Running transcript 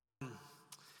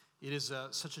It is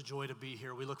such a joy to be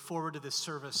here. We look forward to this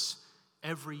service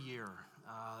every year.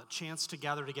 A chance to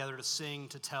gather together to sing,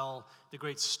 to tell the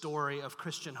great story of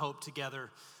Christian hope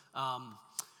together.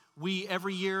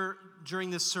 Every year during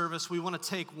this service, we want to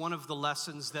take one of the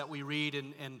lessons that we read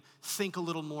and think a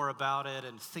little more about it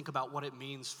and think about what it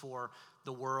means for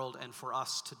the world and for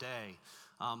us today.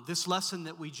 This lesson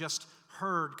that we just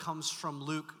heard comes from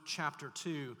Luke chapter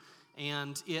 2,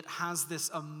 and it has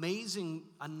this amazing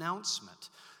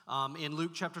announcement. In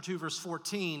Luke chapter 2, verse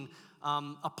 14,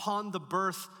 upon the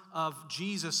birth of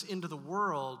Jesus into the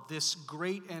world, this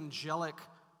great angelic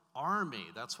army,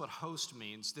 that's what host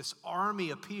means, this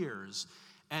army appears,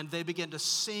 and they begin to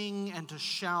sing and to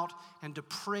shout and to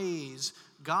praise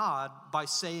God by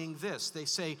saying this. They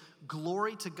say,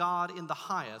 "Glory to God in the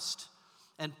highest,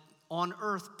 and on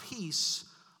earth peace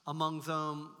among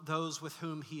those with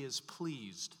whom he is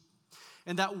pleased."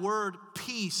 And that word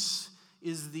peace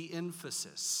is the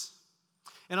emphasis.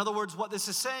 In other words, what this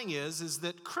is saying is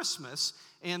that Christmas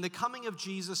and the coming of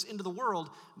Jesus into the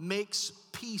world makes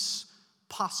peace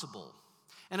possible.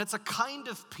 And it's a kind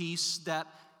of peace that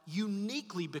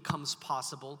uniquely becomes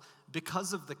possible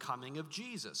because of the coming of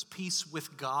Jesus. Peace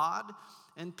with God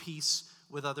and peace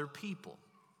with other people.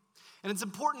 And it's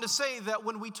important to say that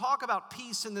when we talk about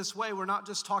peace in this way, we're not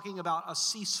just talking about a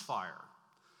ceasefire.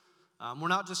 We're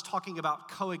not just talking about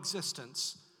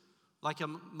coexistence, like you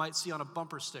might see on a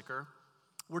bumper sticker.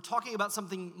 We're talking about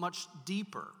something much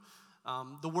deeper.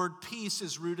 The word peace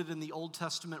is rooted in the Old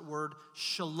Testament word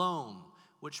shalom,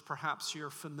 which perhaps you're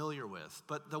familiar with.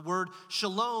 But the word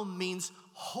shalom means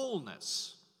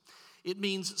wholeness. It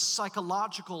means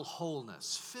psychological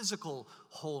wholeness, physical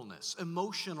wholeness,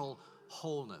 emotional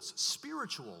wholeness,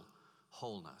 spiritual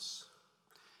wholeness.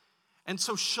 And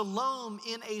so shalom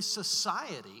in a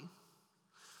society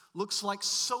looks like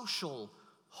social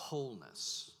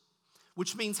wholeness,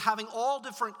 which means having all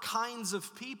different kinds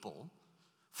of people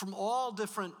from all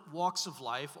different walks of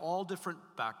life, all different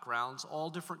backgrounds, all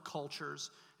different cultures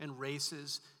and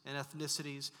races and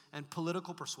ethnicities and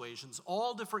political persuasions,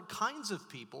 all different kinds of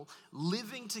people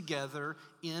living together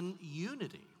in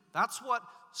unity. That's what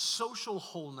social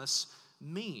wholeness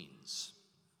means.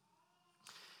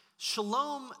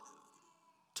 Shalom,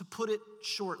 to put it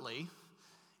shortly,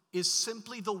 is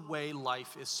simply the way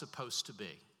life is supposed to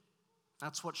be.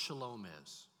 That's what shalom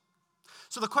is.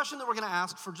 So the question that we're going to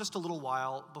ask for just a little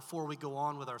while before we go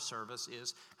on with our service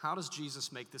is, how does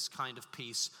Jesus make this kind of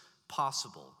peace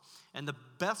possible? And the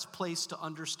best place to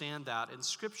understand that in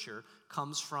Scripture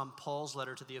comes from Paul's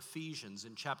letter to the Ephesians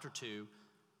in chapter 2,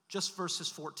 just verses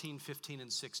 14, 15,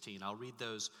 and 16. I'll read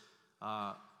those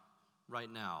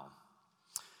right now.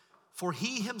 For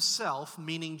he himself,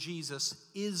 meaning Jesus,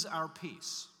 is our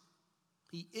peace.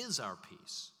 He is our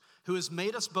peace, who has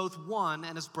made us both one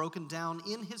and has broken down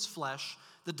in his flesh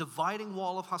the dividing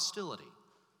wall of hostility,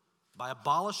 by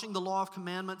abolishing the law of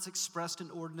commandments expressed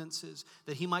in ordinances,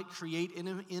 that he might create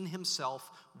in himself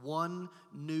one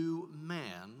new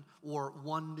man, or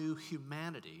one new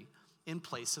humanity, in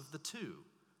place of the two,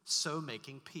 so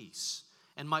making peace,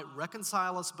 and might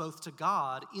reconcile us both to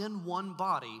God in one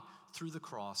body through the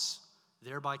cross,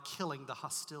 thereby killing the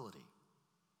hostility.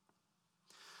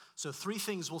 So 3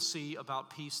 things we'll see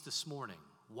about peace this morning.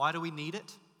 Why do we need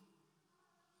it?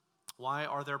 Why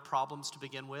are there problems to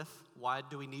begin with? Why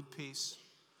do we need peace?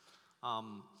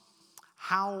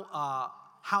 How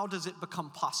does it become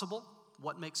possible?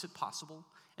 What makes it possible?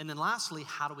 And then lastly,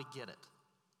 how do we get it?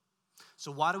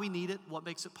 So why do we need it? What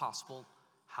makes it possible?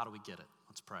 How do we get it?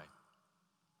 Let's pray.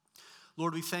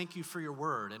 Lord, we thank you for your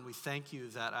word, and we thank you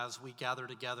that as we gather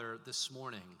together this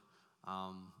morning,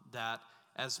 that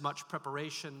as much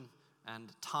preparation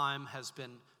and time has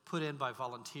been put in by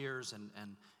volunteers and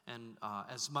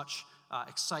as much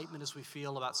excitement as we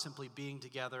feel about simply being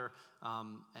together,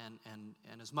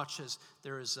 and as much as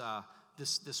there is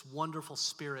this wonderful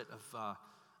spirit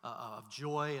of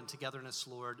joy and togetherness,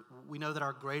 Lord, we know that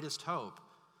our greatest hope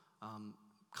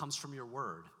comes from your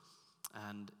word,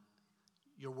 and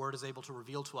your word is able to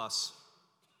reveal to us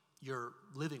your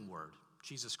living word,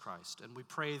 Jesus Christ. And we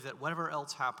pray that whatever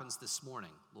else happens this morning,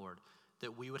 Lord,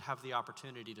 that we would have the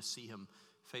opportunity to see him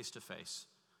face to face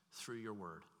through your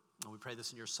word. And we pray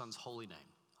this in your son's holy name.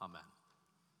 Amen.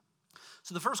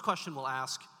 So the first question we'll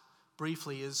ask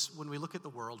briefly is, when we look at the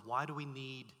world, why do we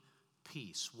need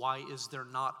peace? Why is there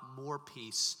not more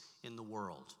peace in the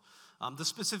world? The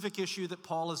specific issue that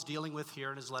Paul is dealing with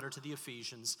here in his letter to the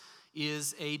Ephesians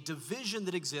is a division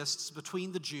that exists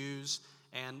between the Jews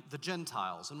and the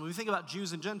Gentiles. And when we think about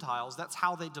Jews and Gentiles, that's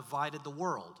how they divided the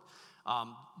world.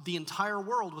 The entire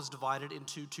world was divided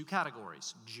into 2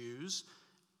 categories, Jews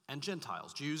and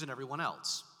Gentiles, Jews and everyone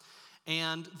else.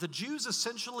 And the Jews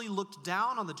essentially looked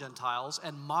down on the Gentiles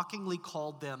and mockingly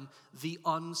called them the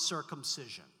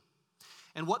uncircumcision.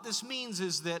 And what this means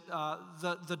is that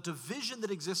the division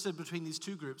that existed between these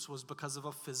two groups was because of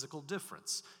a physical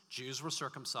difference. Jews were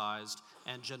circumcised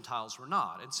and Gentiles were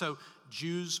not. And so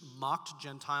Jews mocked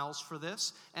Gentiles for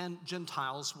this, and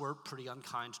Gentiles were pretty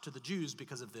unkind to the Jews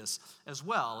because of this as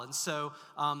well. And so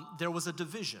there was a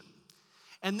division.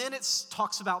 And then it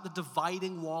talks about the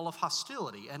dividing wall of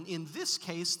hostility. And in this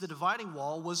case, the dividing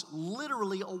wall was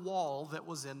literally a wall that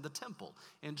was in the temple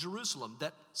in Jerusalem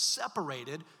that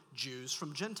separated Jews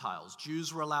from Gentiles.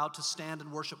 Jews were allowed to stand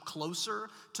and worship closer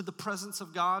to the presence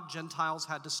of God. Gentiles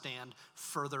had to stand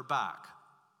further back.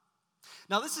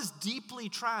 Now, this is deeply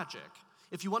tragic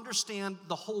if you understand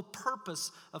the whole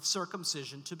purpose of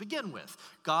circumcision to begin with.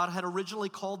 God had originally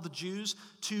called the Jews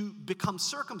to become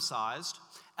circumcised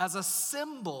as a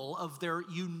symbol of their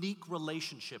unique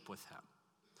relationship with him,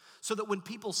 so that when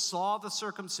people saw the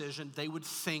circumcision, they would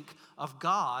think of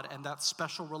God and that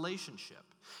special relationship.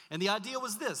 And the idea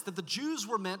was this, that the Jews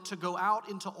were meant to go out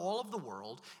into all of the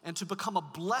world and to become a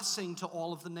blessing to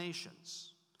all of the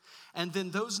nations. And then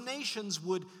those nations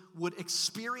would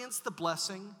experience the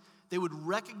blessing. They would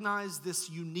recognize this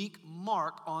unique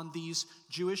mark on these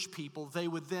Jewish people. They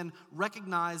would then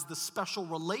recognize the special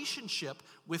relationship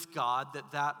with God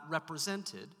that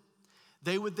represented.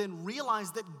 They would then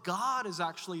realize that God is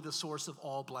actually the source of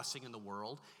all blessing in the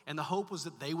world. And the hope was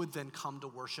that they would then come to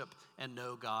worship and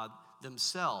know God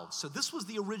themselves. So this was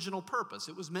the original purpose.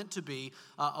 It was meant to be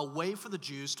a way for the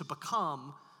Jews to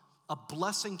become a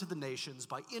blessing to the nations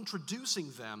by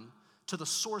introducing them to the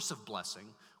source of blessing,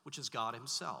 which is God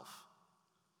himself.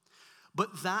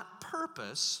 But that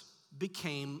purpose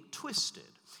became twisted.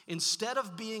 Instead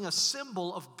of being a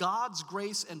symbol of God's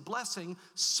grace and blessing,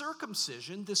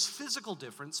 circumcision, this physical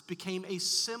difference, became a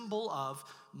symbol of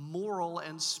moral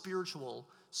and spiritual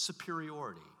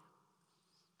superiority.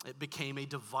 It became a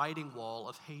dividing wall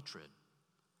of hatred.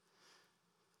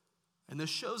 And this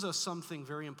shows us something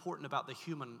very important about the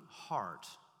human heart.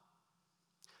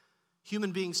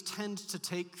 Human beings tend to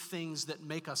take things that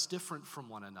make us different from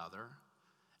one another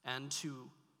and to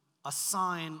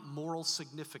assign moral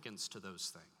significance to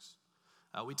those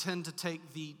things. We tend to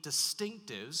take the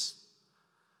distinctives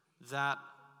that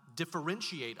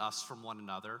differentiate us from one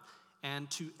another and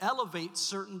to elevate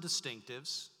certain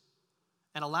distinctives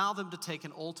and allow them to take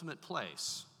an ultimate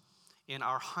place in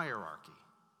our hierarchy.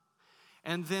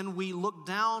 And then we look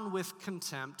down with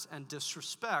contempt and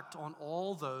disrespect on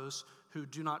all those who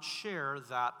do not share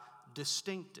that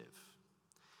distinctive.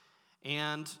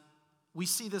 And we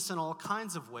see this in all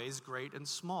kinds of ways, great and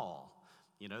small.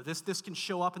 You know, this can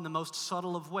show up in the most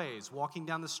subtle of ways, walking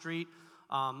down the street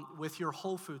with your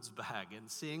Whole Foods bag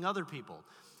and seeing other people.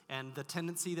 And the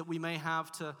tendency that we may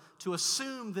have to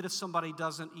assume that if somebody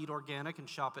doesn't eat organic and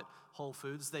shop at Whole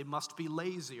Foods, they must be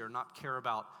lazy or not care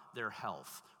about their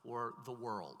health or the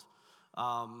world.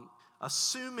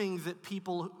 Assuming that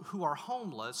people who are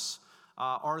homeless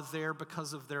are there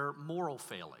because of their moral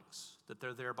failings, that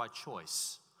they're there by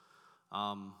choice.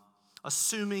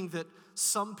 Assuming that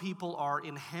some people are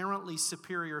inherently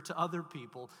superior to other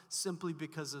people simply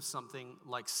because of something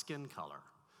like skin color.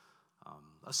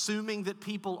 Assuming that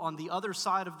people on the other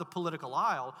side of the political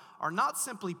aisle are not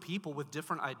simply people with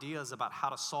different ideas about how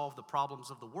to solve the problems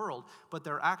of the world, but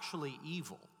they're actually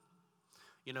evil.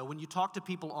 You know, when you talk to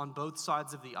people on both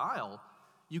sides of the aisle,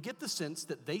 you get the sense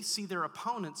that they see their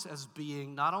opponents as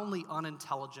being not only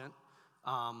unintelligent,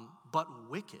 but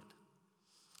wicked,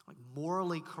 like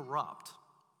morally corrupt.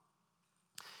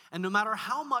 And no matter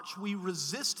how much we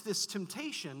resist this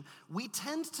temptation, we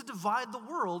tend to divide the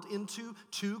world into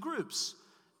two groups,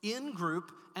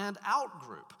 in-group and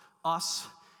out-group, us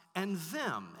and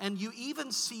them. And you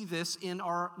even see this in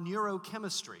our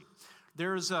neurochemistry.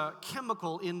 There's a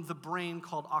chemical in the brain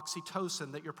called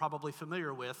oxytocin that you're probably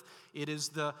familiar with. It is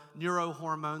the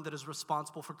neurohormone that is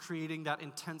responsible for creating that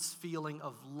intense feeling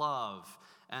of love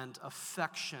and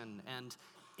affection and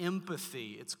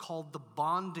empathy. It's called the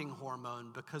bonding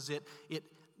hormone because it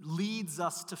leads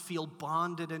us to feel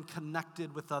bonded and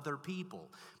connected with other people.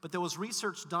 But there was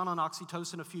research done on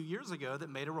oxytocin a few years ago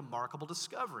that made a remarkable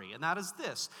discovery, and that is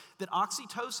this, that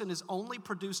oxytocin is only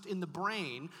produced in the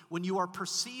brain when you are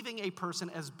perceiving a person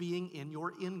as being in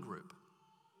your in-group.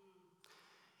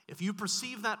 If you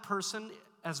perceive that person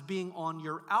as being on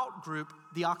your out-group,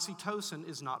 the oxytocin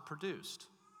is not produced.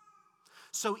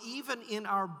 So even in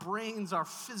our brains, our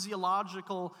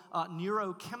physiological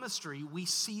neurochemistry, we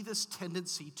see this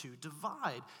tendency to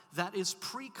divide that is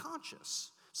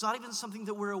pre-conscious. It's not even something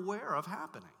that we're aware of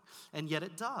happening, and yet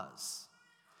it does.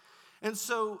 And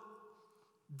so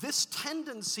this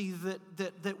tendency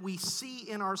that we see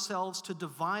in ourselves to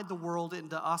divide the world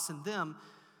into us and them,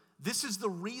 this is the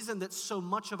reason that so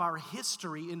much of our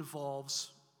history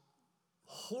involves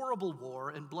horrible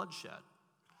war and bloodshed.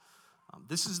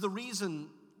 This is the reason,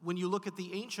 when you look at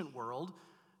the ancient world,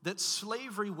 that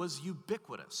slavery was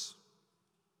ubiquitous.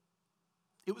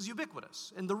 It was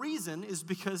ubiquitous. And the reason is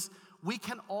because we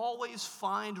can always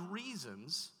find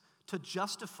reasons to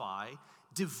justify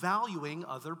devaluing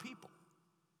other people.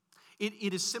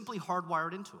 It is simply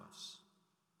hardwired into us.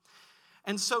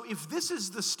 And so if this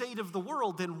is the state of the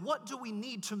world, then what do we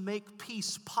need to make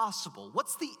peace possible?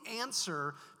 What's the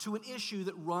answer to an issue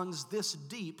that runs this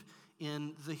deep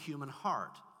in the human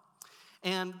heart?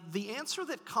 And the answer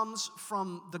that comes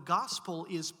from the gospel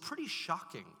is pretty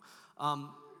shocking.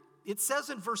 It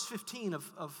says in verse 15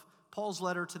 of Paul's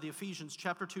letter to the Ephesians,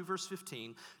 chapter 2, verse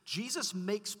 15, Jesus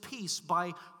makes peace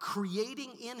by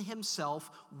creating in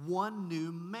himself one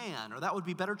new man, or that would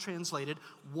be better translated,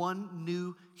 one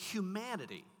new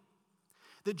humanity.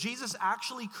 That Jesus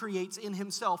actually creates in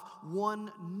himself one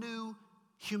new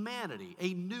humanity,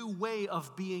 a new way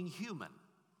of being human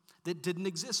that didn't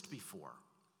exist before.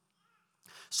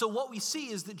 So what we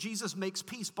see is that Jesus makes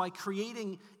peace by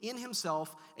creating in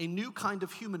himself a new kind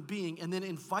of human being and then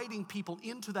inviting people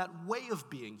into that way of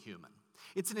being human.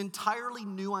 It's an entirely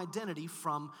new identity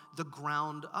from the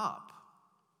ground up.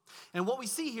 And what we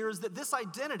see here is that this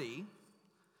identity,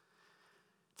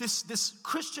 this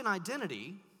Christian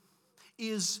identity,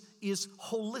 is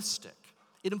holistic.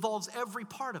 It involves every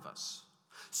part of us.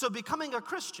 So becoming a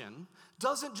Christian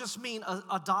doesn't just mean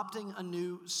adopting a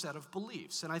new set of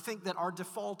beliefs. And I think that our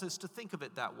default is to think of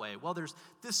it that way. Well, there's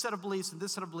this set of beliefs and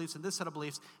this set of beliefs and this set of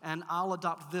beliefs, and I'll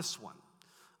adopt this one.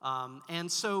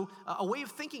 And so a way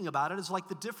of thinking about it is like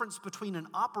the difference between an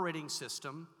operating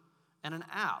system and an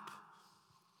app.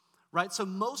 Right? So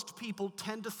most people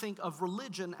tend to think of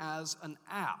religion as an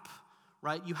app.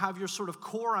 Right? You have your sort of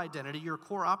core identity, your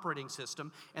core operating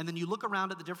system, and then you look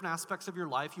around at the different aspects of your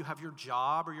life. You have your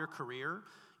job or your career.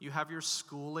 You have your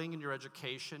schooling and your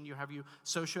education. You have your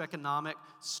socioeconomic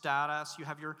status. You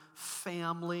have your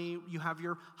family. You have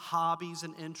your hobbies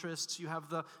and interests. You have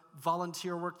the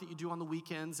volunteer work that you do on the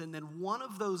weekends. And then one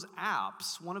of those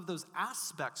apps, one of those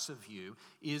aspects of you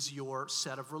is your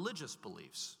set of religious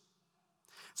beliefs.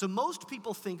 So most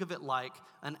people think of it like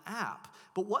an app.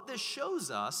 But what this shows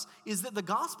us is that the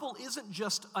gospel isn't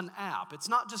just an app. It's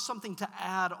not just something to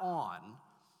add on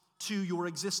to your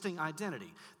existing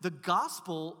identity. The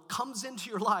gospel comes into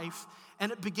your life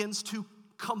and it begins to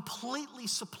completely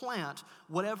supplant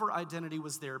whatever identity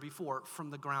was there before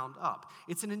from the ground up.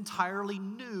 It's an entirely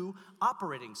new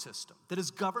operating system that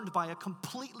is governed by a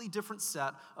completely different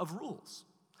set of rules,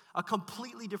 a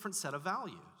completely different set of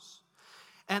values.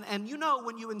 And you know,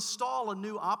 when you install a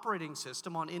new operating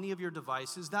system on any of your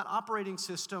devices, that operating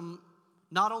system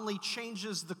not only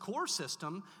changes the core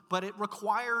system, but it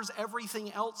requires everything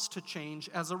else to change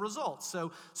as a result.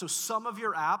 So some of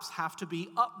your apps have to be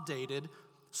updated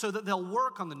so that they'll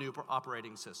work on the new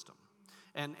operating system.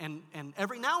 And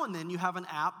every now and then you have an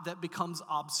app that becomes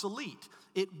obsolete.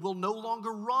 It will no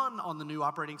longer run on the new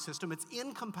operating system. It's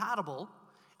incompatible,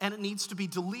 and it needs to be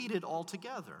deleted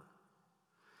altogether.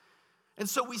 And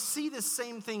so we see this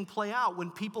same thing play out when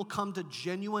people come to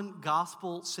genuine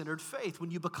gospel-centered faith.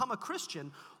 When you become a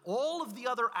Christian, all of the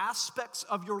other aspects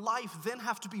of your life then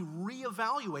have to be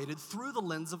reevaluated through the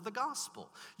lens of the gospel.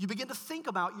 You begin to think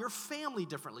about your family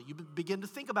differently. You begin to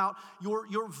think about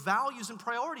your values and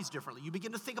priorities differently. You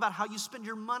begin to think about how you spend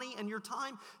your money and your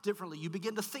time differently. You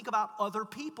begin to think about other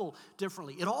people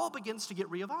differently. It all begins to get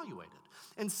reevaluated.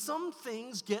 And some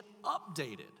things get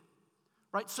updated,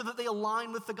 right, so that they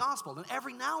align with the gospel. And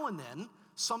every now and then,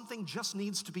 something just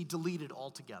needs to be deleted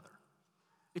altogether.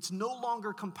 It's no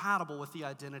longer compatible with the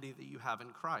identity that you have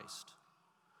in Christ.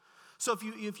 So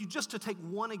if you just to take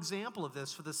one example of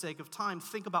this for the sake of time,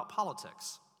 think about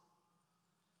politics.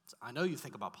 I know you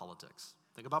think about politics.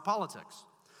 Think about politics.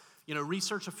 You know,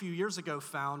 research a few years ago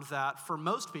found that for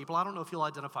most people, I don't know if you'll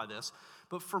identify this,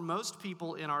 but for most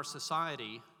people in our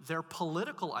society, their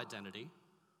political identity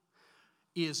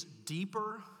is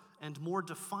deeper and more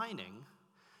defining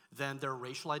than their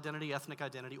racial identity, ethnic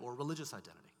identity, or religious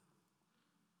identity.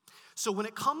 So when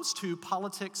it comes to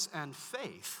politics and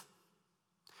faith,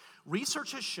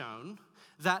 research has shown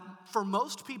that for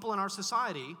most people in our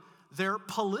society, their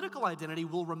political identity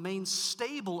will remain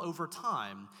stable over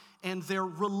time, and their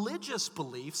religious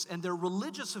beliefs and their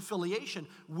religious affiliation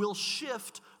will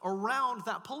shift around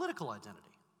that political identity.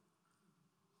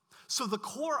 So the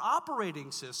core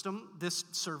operating system, this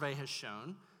survey has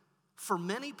shown, for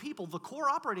many people, the core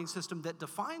operating system that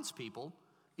defines people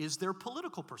is their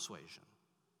political persuasion.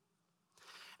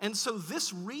 And so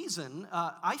this reason,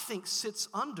 I think, sits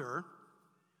under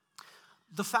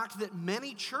the fact that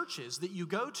many churches that you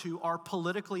go to are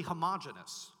politically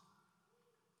homogenous.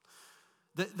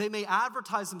 They may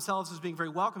advertise themselves as being very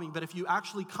welcoming, but if you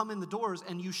actually come in the doors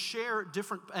and you share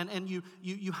different, and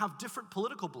you have different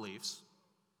political beliefs,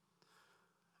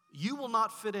 you will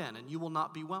not fit in and you will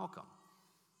not be welcome.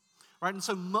 Right? And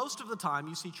so most of the time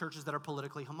you see churches that are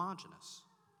politically homogenous.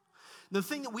 The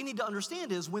thing that we need to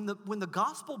understand is when the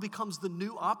gospel becomes the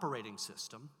new operating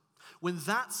system, when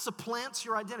that supplants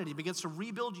your identity, begins to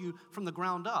rebuild you from the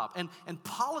ground up, and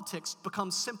politics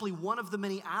becomes simply one of the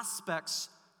many aspects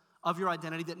of your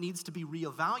identity that needs to be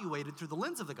reevaluated through the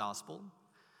lens of the gospel,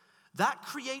 that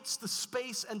creates the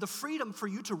space and the freedom for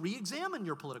you to re-examine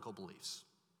your political beliefs.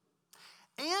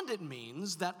 And it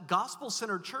means that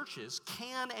gospel-centered churches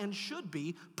can and should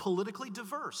be politically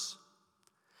diverse.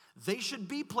 They should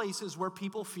be places where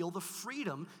people feel the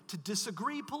freedom to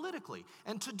disagree politically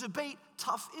and to debate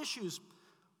tough issues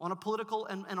on a political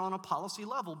and on a policy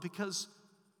level, because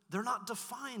they're not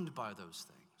defined by those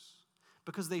things,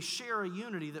 because they share a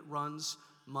unity that runs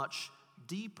much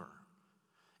deeper.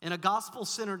 In a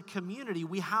gospel-centered community,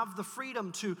 we have the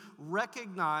freedom to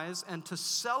recognize and to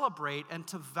celebrate and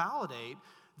to validate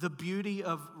the beauty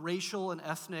of racial and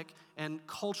ethnic and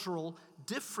cultural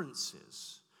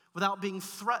differences without being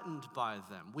threatened by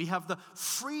them. We have the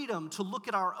freedom to look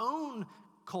at our own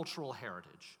cultural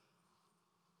heritage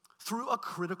through a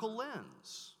critical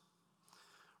lens,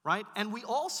 right? And we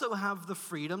also have the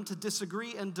freedom to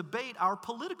disagree and debate our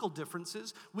political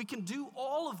differences. We can do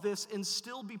all of this and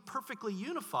still be perfectly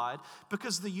unified,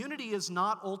 because the unity is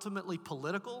not ultimately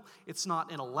political, it's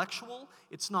not intellectual,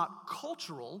 it's not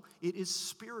cultural, it is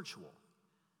spiritual.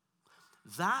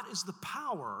 That is the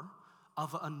power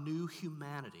of a new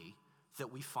humanity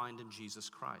that we find in Jesus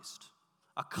Christ,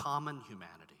 a common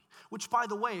humanity, which, by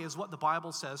the way, is what the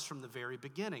Bible says from the very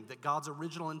beginning, that God's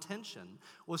original intention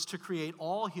was to create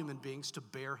all human beings to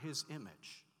bear his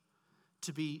image,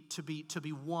 to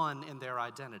be one in their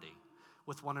identity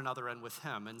with one another and with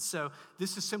him. And so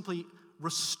this is simply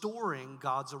restoring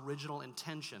God's original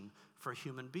intention for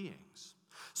human beings.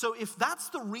 So if that's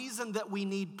the reason that we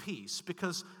need peace,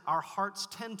 because our hearts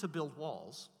tend to build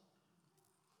walls,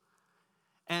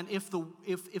 and if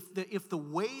the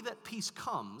way that peace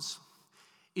comes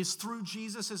is through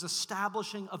Jesus'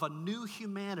 establishing of a new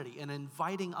humanity and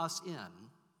inviting us in,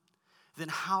 then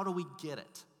how do we get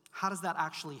it? How does that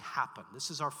actually happen?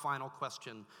 This is our final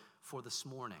question for this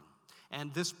morning.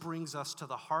 And this brings us to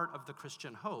the heart of the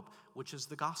Christian hope, which is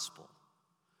the gospel.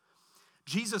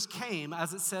 Jesus came,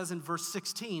 as it says in verse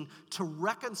 16, to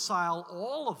reconcile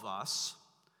all of us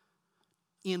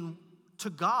to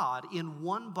God in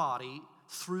one body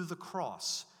through the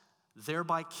cross,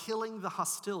 thereby killing the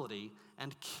hostility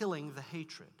and killing the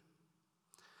hatred.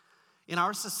 In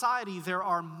our society, there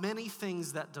are many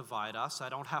things that divide us. I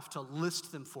don't have to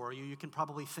list them for you. You can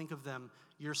probably think of them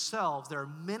yourselves. There are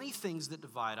many things that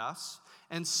divide us,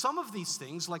 and some of these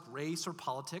things, like race or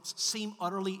politics, seem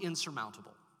utterly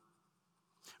insurmountable.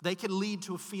 They can lead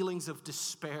to feelings of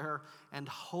despair and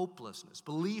hopelessness.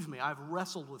 Believe me, I've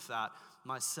wrestled with that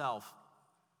myself.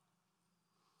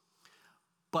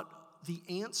 But the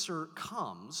answer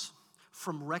comes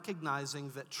from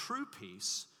recognizing that true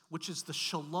peace, which is the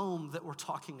shalom that we're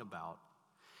talking about,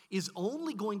 is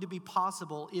only going to be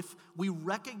possible if we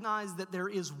recognize that there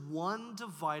is one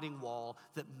dividing wall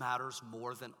that matters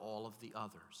more than all of the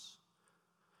others.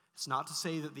 It's not to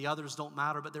say that the others don't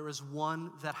matter, but there is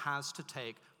one that has to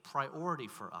take priority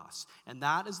for us, and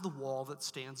that is the wall that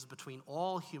stands between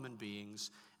all human beings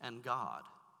and God.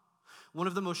 One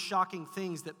of the most shocking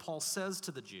things that Paul says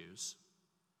to the Jews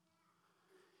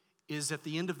is, at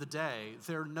the end of the day,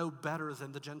 they're no better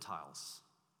than the Gentiles.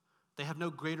 They have no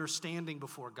greater standing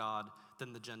before God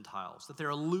than the Gentiles. That their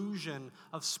illusion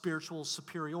of spiritual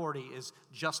superiority is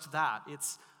just that.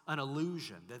 It's an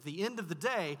illusion. That at the end of the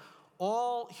day,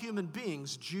 all human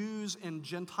beings, Jews and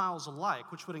Gentiles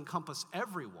alike, which would encompass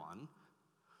everyone,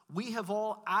 we have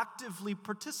all actively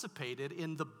participated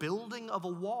in the building of a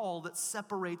wall that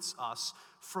separates us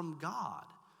from God.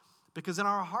 Because in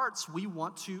our hearts, we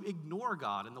want to ignore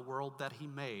God in the world that he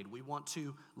made. We want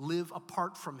to live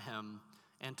apart from him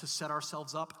and to set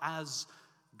ourselves up as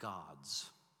gods.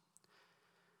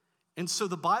 And so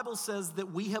the Bible says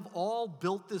that we have all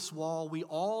built this wall. We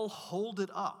all hold it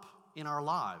up in our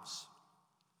lives.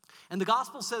 And the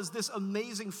gospel says this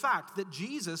amazing fact that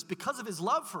Jesus, because of his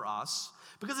love for us,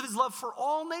 because of his love for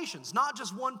all nations, not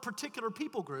just one particular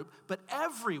people group, but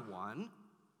everyone,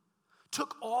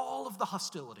 took all of the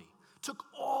hostility, took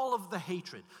all of the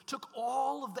hatred, took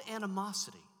all of the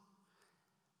animosity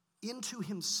into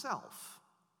himself,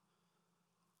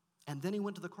 and then he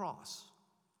went to the cross.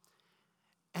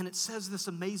 And it says this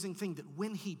amazing thing that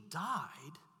when he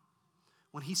died,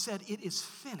 when he said, "It is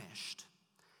finished,"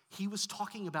 he was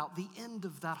talking about the end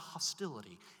of that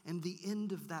hostility and the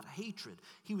end of that hatred.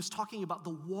 He was talking about the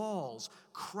walls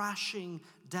crashing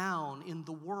down in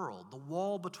the world. The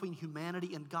wall between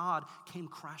humanity and God came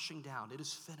crashing down. It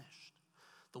is finished.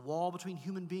 The wall between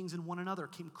human beings and one another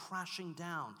came crashing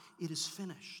down. It is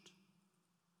finished.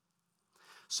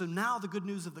 So now the good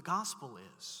news of the gospel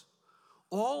is,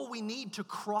 all we need to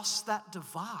cross that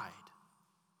divide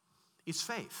is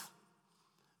faith.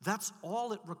 That's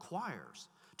all it requires.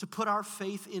 To put our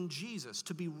faith in Jesus,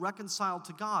 to be reconciled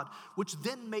to God, which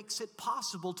then makes it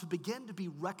possible to begin to be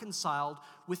reconciled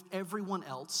with everyone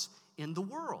else in the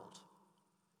world.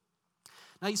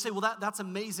 Now you say, well, that's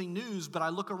amazing news, but I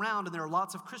look around and there are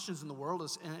lots of Christians in the world,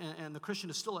 and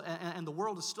the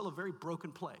world is still a very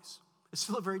broken place. It's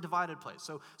still a very divided place.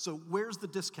 So where's the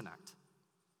disconnect?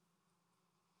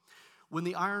 When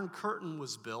the Iron Curtain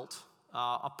was built,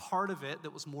 a part of it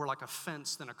that was more like a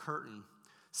fence than a curtain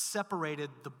separated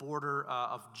the border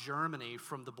of Germany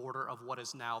from the border of what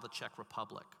is now the Czech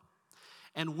Republic.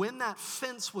 And when that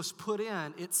fence was put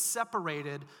in, it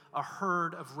separated a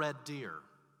herd of red deer.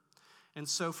 And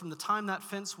so from the time that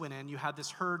fence went in, you had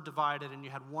this herd divided, and you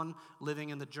had one living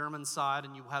in the German side,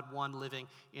 and you had one living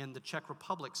in the Czech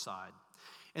Republic side.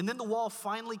 And then the wall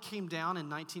finally came down in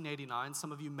 1989.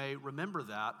 Some of you may remember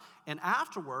that. And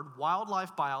afterward,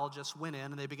 wildlife biologists went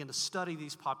in and they began to study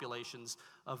these populations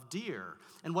of deer.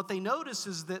 And what they noticed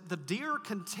is that the deer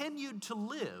continued to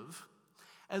live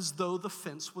as though the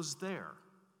fence was there.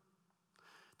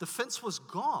 The fence was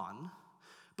gone,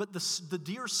 but the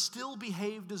deer still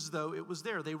behaved as though it was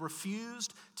there. They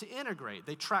refused to integrate.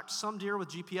 They tracked some deer with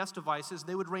GPS devices.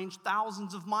 They would range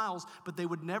thousands of miles, but they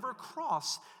would never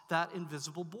cross that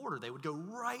invisible border. They would go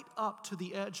right up to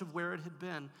the edge of where it had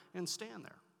been and stand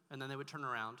there. And then they would turn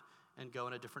around and go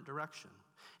in a different direction.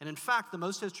 And in fact, the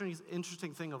most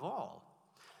interesting thing of all,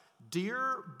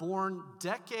 deer born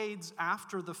decades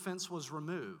after the fence was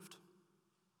removed,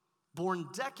 who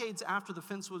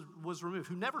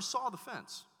never saw the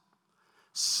fence,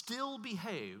 still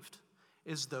behaved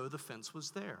as though the fence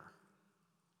was there.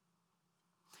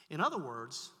 In other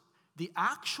words, the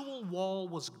actual wall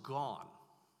was gone,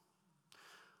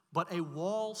 but a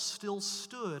wall still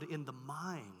stood in the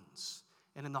minds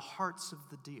and in the hearts of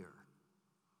the deer.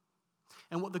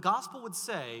 And what the gospel would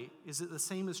say is that the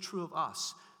same is true of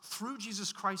us. Through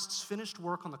Jesus Christ's finished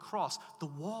work on the cross, the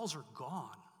walls are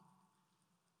gone.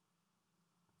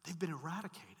 They've been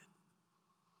eradicated.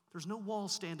 There's no wall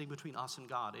standing between us and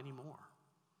God anymore.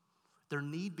 There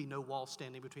need be no wall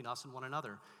standing between us and one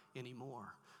another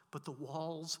anymore. But the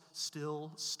walls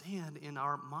still stand in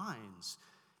our minds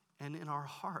and in our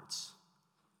hearts.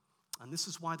 And this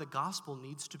is why the gospel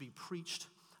needs to be preached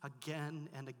again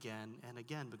and again and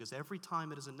again, because every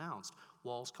time it is announced,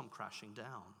 walls come crashing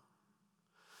down.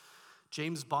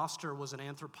 James Boster was an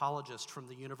anthropologist from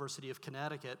the University of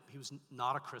Connecticut. He was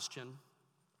not a Christian,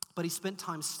 but he spent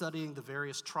time studying the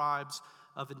various tribes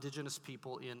of indigenous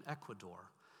people in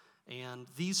Ecuador. And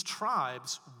these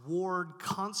tribes warred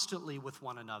constantly with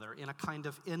one another in a kind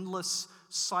of endless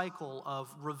cycle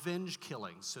of revenge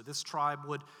killings. So this tribe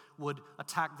would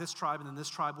attack this tribe, and then this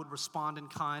tribe would respond in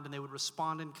kind, and they would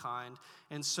respond in kind.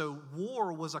 And so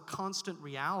war was a constant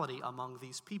reality among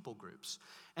these people groups.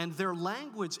 And their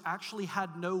language actually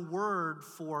had no word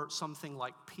for something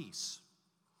like peace.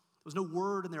 There was no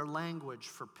word in their language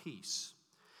for peace.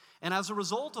 And as a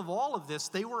result of all of this,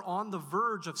 they were on the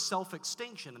verge of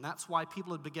self-extinction. And that's why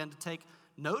people had begun to take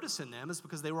notice in them, is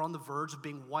because they were on the verge of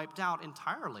being wiped out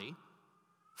entirely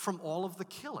from all of the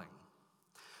killing.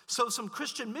 So some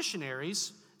Christian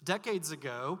missionaries decades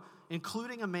ago,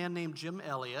 including a man named Jim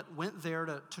Elliot, went there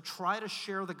to try to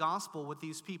share the gospel with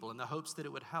these people in the hopes that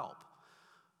it would help.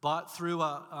 But through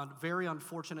a very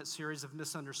unfortunate series of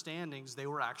misunderstandings, they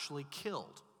were actually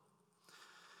killed.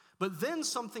 But then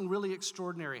something really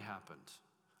extraordinary happened.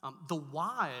 The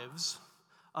wives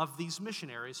of these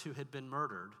missionaries who had been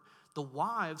murdered, the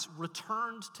wives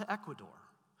returned to Ecuador.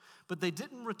 But they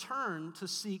didn't return to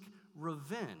seek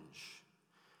revenge.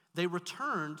 They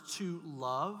returned to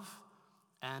love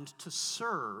and to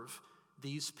serve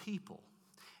these people.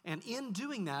 And in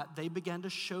doing that, they began to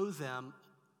show them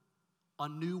a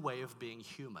new way of being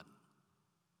human,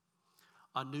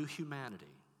 a new humanity.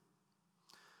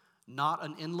 Not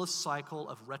an endless cycle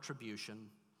of retribution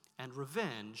and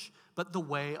revenge, but the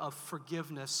way of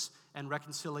forgiveness and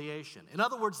reconciliation. In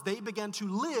other words, they began to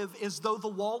live as though the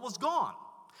wall was gone.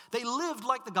 They lived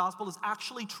like the gospel is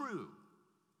actually true.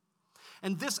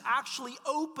 And this actually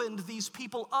opened these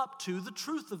people up to the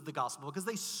truth of the gospel because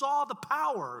they saw the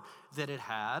power that it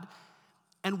had.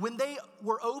 And when they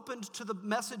were opened to the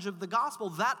message of the gospel,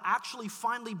 that actually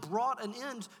finally brought an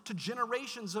end to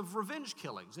generations of revenge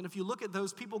killings. And if you look at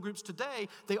those people groups today,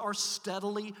 they are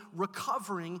steadily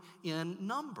recovering in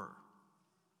number.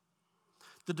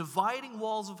 The dividing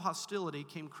walls of hostility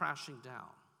came crashing down.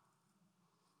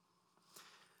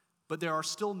 But there are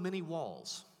still many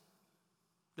walls.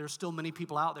 There are still many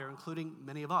people out there, including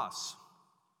many of us,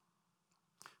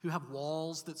 who have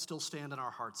walls that still stand in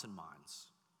our hearts and minds.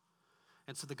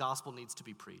 And so the gospel needs to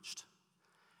be preached.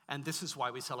 And this is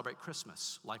why we celebrate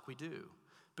Christmas like we do.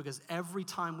 Because every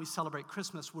time we celebrate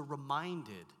Christmas, we're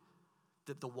reminded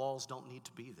that the walls don't need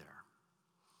to be there.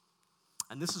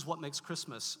 And this is what makes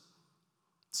Christmas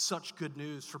such good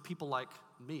news for people like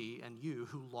me and you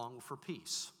who long for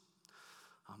peace.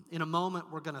 In a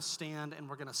moment, we're going to stand and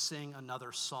we're going to sing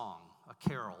another song, a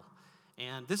carol.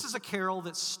 And this is a carol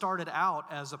that started out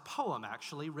as a poem,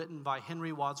 actually, written by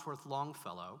Henry Wadsworth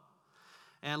Longfellow.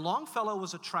 And Longfellow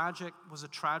was a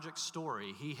tragic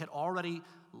story. He had already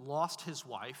lost his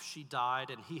wife. She died,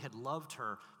 and he had loved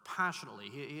her passionately.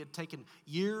 He had taken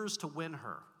years to win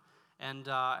her. And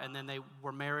then they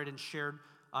were married and shared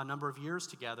a number of years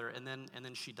together, and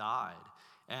then she died.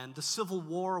 And the Civil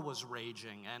War was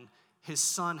raging, and his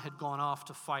son had gone off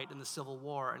to fight in the Civil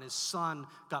War, and his son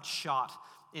got shot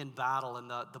in battle, and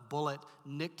the bullet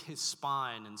nicked his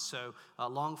spine. And so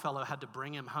Longfellow had to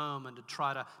bring him home and to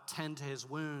try to tend to his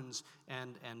wounds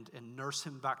and nurse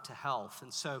him back to health.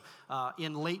 And so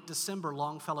in late December,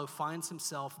 Longfellow finds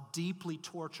himself deeply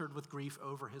tortured with grief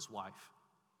over his wife,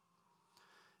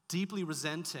 deeply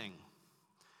resenting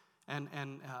and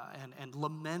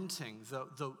lamenting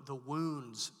the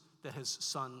wounds that his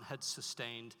son had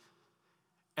sustained.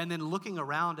 And then looking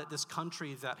around at this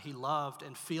country that he loved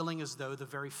and feeling as though the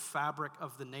very fabric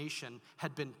of the nation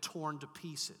had been torn to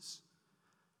pieces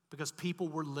because people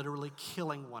were literally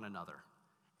killing one another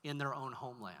in their own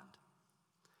homeland.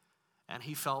 And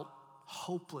he felt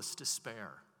hopeless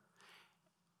despair.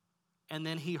 And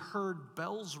then he heard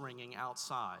bells ringing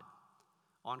outside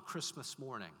on Christmas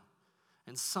morning.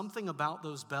 And something about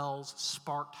those bells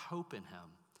sparked hope in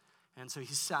him. And so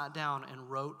he sat down and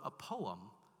wrote a poem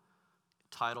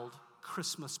titled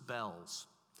Christmas Bells.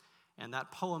 And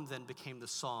that poem then became the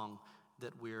song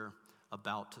that we're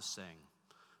about to sing.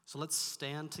 So let's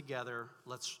stand together,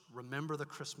 let's remember the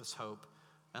Christmas hope,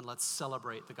 and let's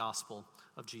celebrate the gospel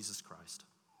of Jesus Christ.